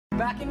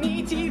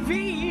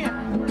BalconyTV.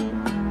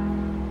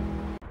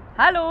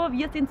 Hallo,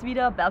 wir sind's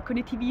wieder,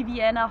 BalconyTV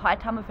Vienna.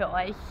 Heute haben wir für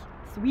euch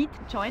Sweet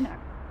Joiner.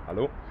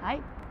 Hallo. Hi.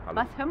 Hallo.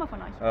 Was hören wir von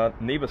euch?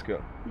 Neighbours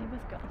Girl.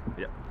 Neighbours Girl.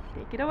 Ja.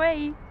 Take it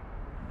away.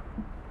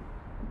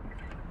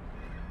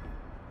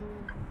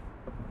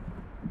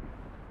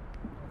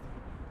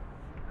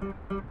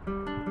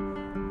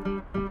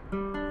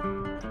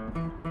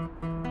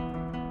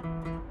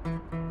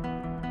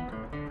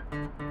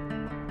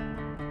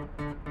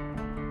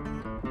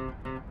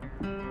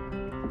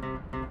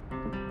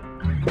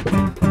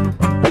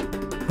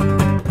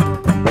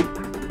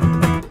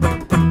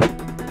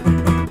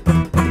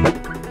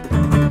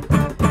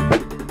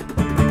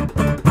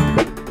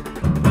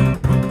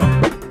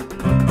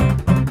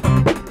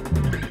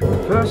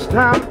 First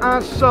time I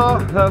saw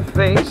her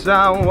face,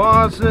 I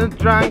was a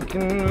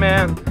drunken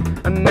man.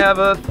 I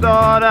never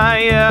thought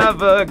I'd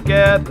ever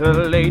get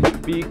her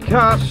late,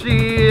 because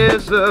she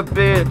is a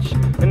bitch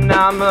and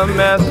I'm a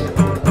mess.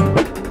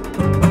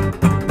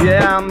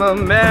 Yeah, I'm a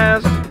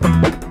mess.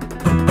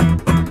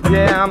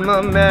 Yeah, I'm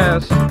a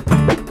mess.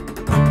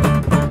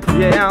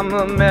 Yeah, I'm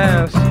a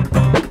mess.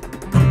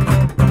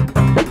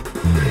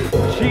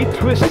 She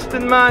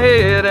twisted my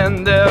head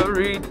and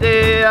every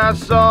day I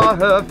saw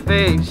her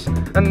face.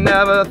 I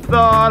never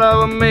thought I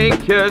would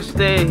make her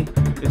stay.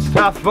 It's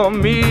tough for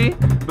me,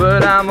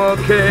 but I'm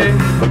okay.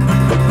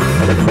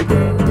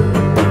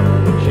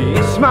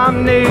 She's my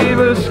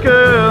neighbor's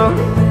girl,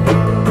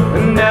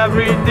 and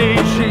every day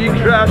she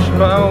crushed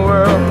my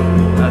world.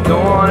 I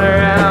don't want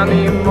her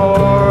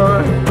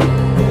anymore.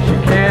 She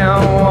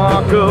can't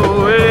walk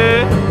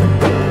away.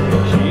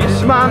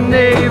 She's my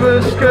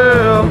neighbor's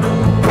girl,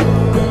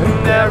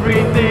 and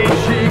every day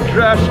she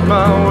crushed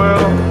my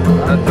world.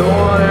 I don't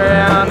want her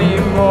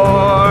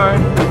anymore.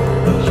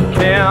 She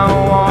can't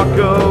walk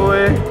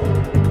away.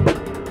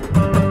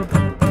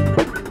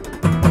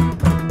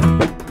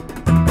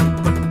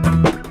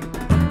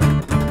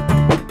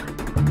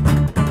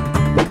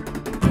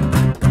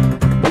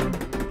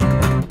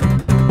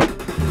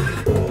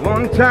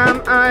 One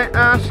time I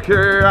asked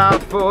her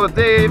out for a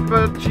date,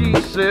 but she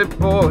said,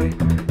 boy,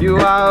 you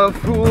are a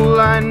fool.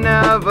 I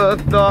never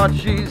thought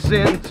she's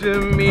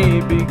into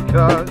me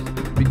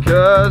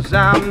because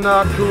I'm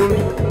not cool.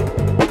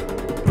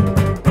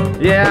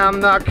 Yeah, I'm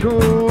not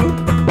cool.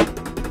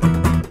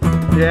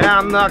 Yeah,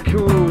 I'm not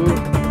cool.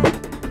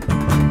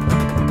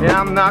 Yeah,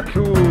 I'm not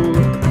cool.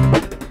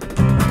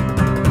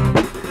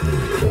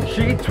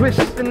 She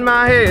twisted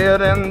my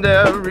head and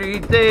every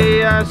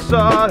day I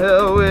saw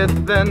her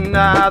with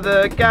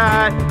another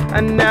guy.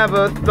 I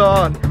never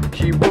thought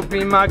she would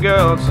be my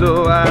girl,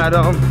 so I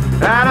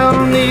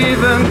don't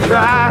even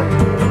try.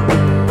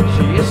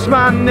 She's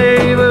my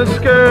neighbor's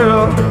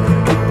girl,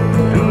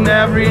 and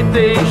every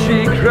day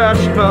she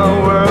crushed my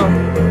world.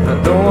 I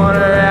don't want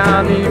her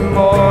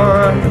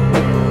anymore.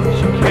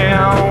 She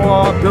can't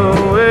walk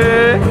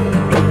away.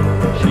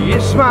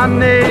 She's my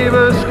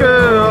neighbor's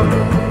girl,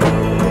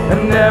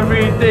 and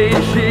every day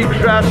she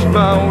crushed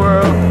my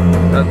world.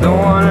 I don't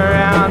want her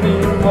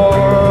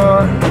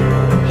anymore.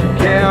 She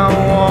can't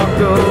walk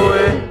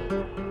away.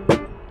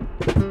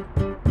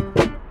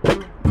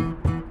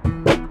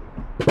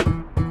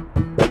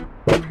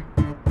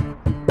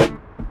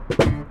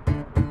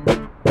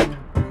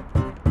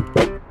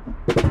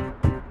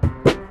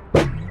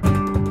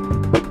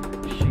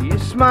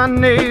 She's my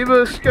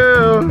neighbor's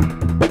girl,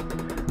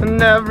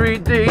 and every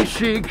day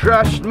she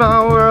crushed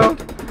my world.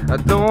 I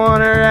don't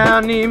want her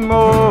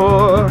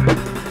anymore.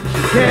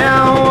 She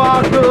can't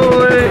walk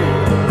away.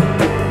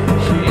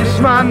 She's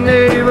my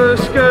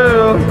neighbor's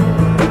girl,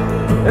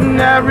 and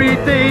every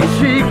day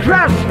she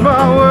crushed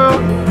my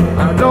world.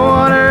 I don't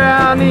want her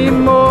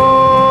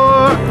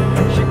anymore.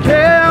 She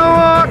can't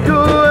walk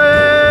away.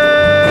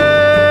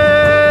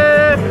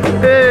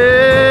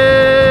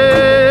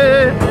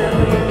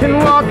 Can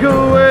walk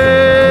away.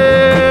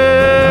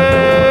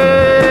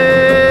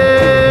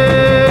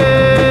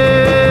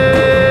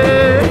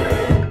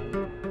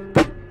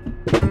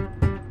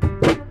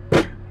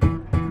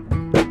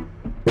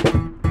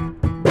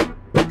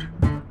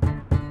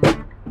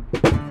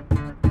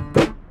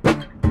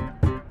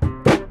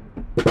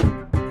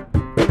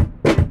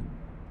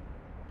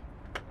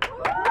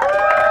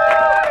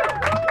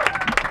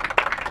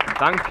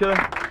 Danke.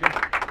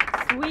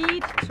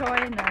 Sweet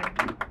Joiner.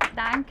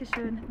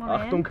 Dankeschön.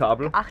 Moment. Achtung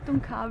Kabel.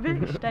 Achtung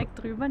Kabel. Ich steig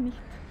drüber, nicht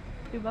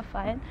drüber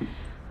fallen.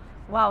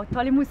 Wow,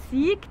 tolle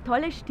Musik,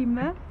 tolle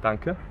Stimme.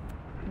 Danke.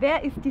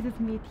 Wer ist dieses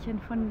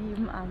Mädchen von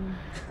nebenan?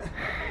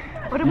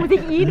 Oder muss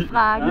ich ihn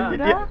fragen,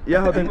 oder?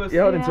 Er hat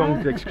den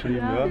Songtext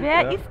geschrieben. Ja.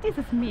 Wer ist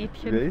dieses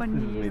Mädchen Wer ist von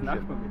dieses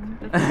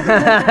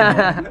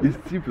nebenan?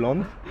 Ist sie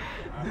blond?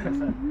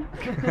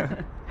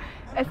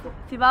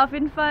 Sie war auf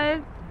jeden Fall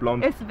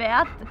Blond. es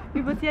wert,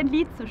 über sie ein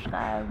Lied zu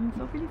schreiben.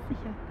 So viel ist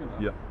sicher.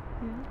 Ja,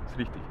 ist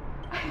richtig.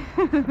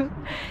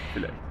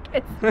 Vielleicht.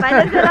 Jetzt,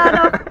 weil es ja da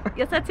noch,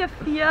 ihr seid ja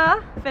 4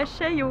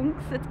 fesche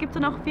Jungs, jetzt gibt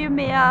es ja noch viel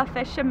mehr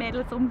fesche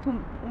Mädels um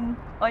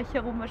euch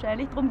herum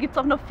wahrscheinlich. Darum gibt es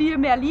auch noch viel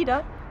mehr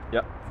Lieder.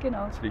 Ja,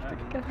 genau. ist richtig.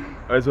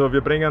 Also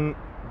wir bringen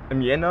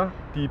im Jänner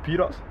die EP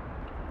raus.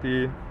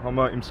 Die haben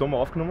wir im Sommer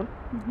aufgenommen.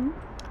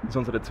 Das ist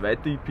unsere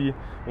zweite EP,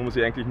 wo wir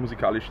sich eigentlich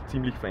musikalisch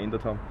ziemlich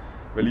verändert haben.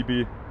 Weil ich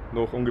bin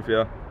nach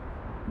ungefähr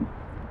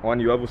ein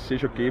Jahr, wo es sie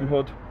schon gegeben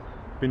hat,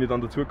 bin ich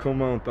dann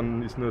dazugekommen und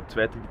dann ist noch eine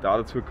zweite Gitarre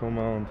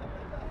dazugekommen und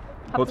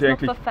hat sich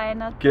eigentlich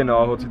verfeinert.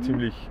 Genau, hat sich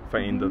ziemlich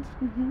verändert.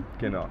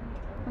 Genau.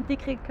 Und die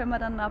können wir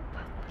dann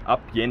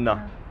ab Jänner.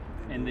 Ja.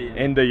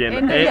 Ende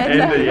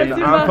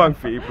Jänner. Anfang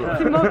Februar.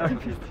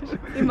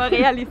 Sind wir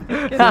realistisch.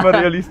 Sind wir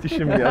realistisch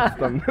im März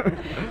dann.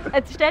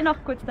 Jetzt stell noch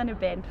kurz deine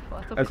Band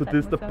vor. So Also das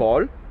ist der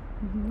Paul,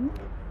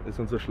 das ist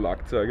unser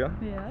Schlagzeuger.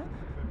 Ja.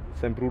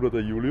 Sein Bruder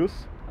der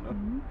Julius.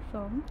 So.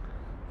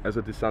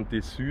 Also das sind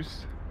die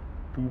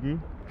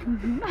Süß-Buben.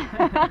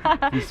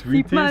 Die Sieht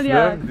Sweeties. man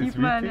ja, Die sieht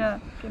man Sweeties. ja,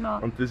 genau.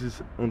 Und das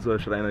ist unser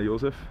Schreiner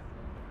Josef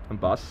am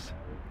Bass.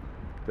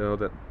 Der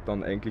hat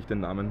dann eigentlich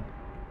den Namen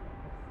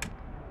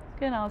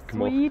Genau,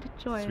 gemacht. Sweet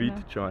Joiner. Sweet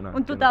Joiner.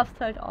 Und du genau. darfst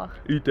halt auch.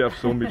 Ich darf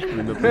so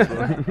mitspielen.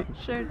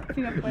 Schön.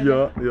 Schön,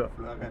 Ja.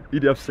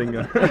 Ich darf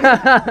singen.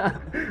 Der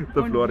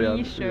und Florian.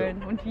 wie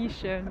schön, und wie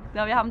schön.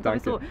 Ja, wir haben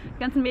Danke. sowieso, die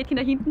ganzen Mädchen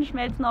da hinten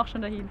schmelzen auch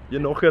schon dahin. Ja,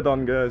 nachher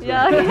dann, gell. Also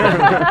Ja,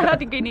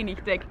 die gehen eh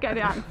nicht weg,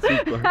 keine Angst.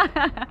 Super.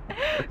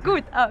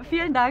 Gut,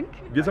 vielen Dank.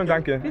 Wir sagen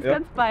danke. Bis Ja.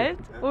 ganz bald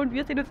und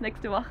wir sehen uns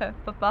nächste Woche.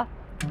 Baba.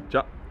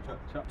 Ciao.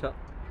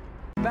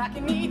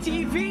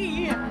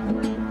 BalconyTV.